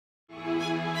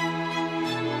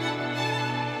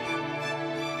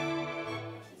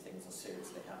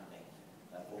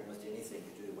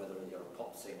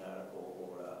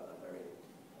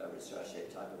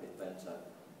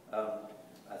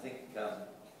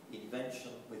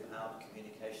invention without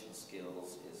communication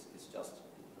skills is just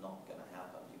not going to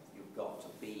happen. You've got to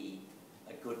be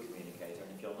a good communicator,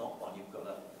 and if you're not one, you've got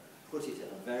to put it in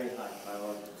a very high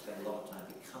priority and spend a lot of time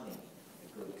becoming a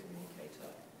good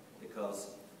communicator,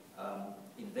 because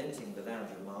inventing the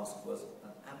laryngeal mask was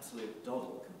an absolute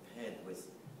doddle compared with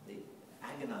the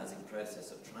agonizing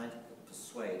process of trying to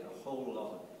persuade a whole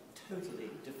lot of totally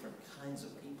different kinds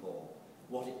of people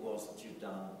what it was that you'd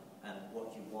done and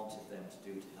what you wanted them to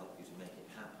do to help you to make it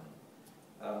happen.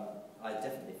 I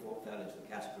definitely fell into the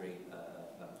category,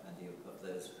 Andy, of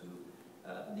those who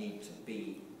need to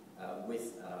be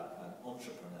with an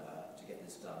entrepreneur to get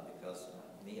this done, because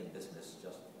me and business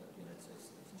just,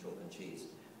 it's chalk and cheese.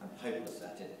 I'm hopeless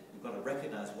at it. You've got to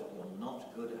recognise what you're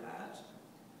not good at,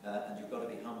 and you've got to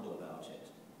be humble about it.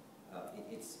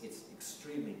 It's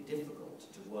extremely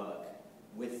difficult to work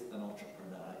with an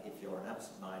entrepreneur if you're an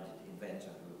absent-minded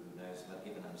inventor who knows how to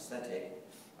give an anaesthetic,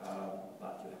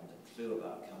 but you haven't a clue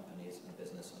about companies and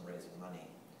business and raising money.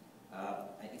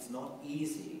 It's not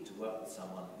easy to work with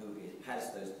someone who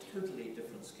has those totally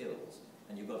different skills,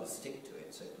 and you've got to stick to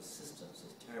it, so persistence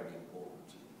is terribly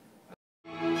important.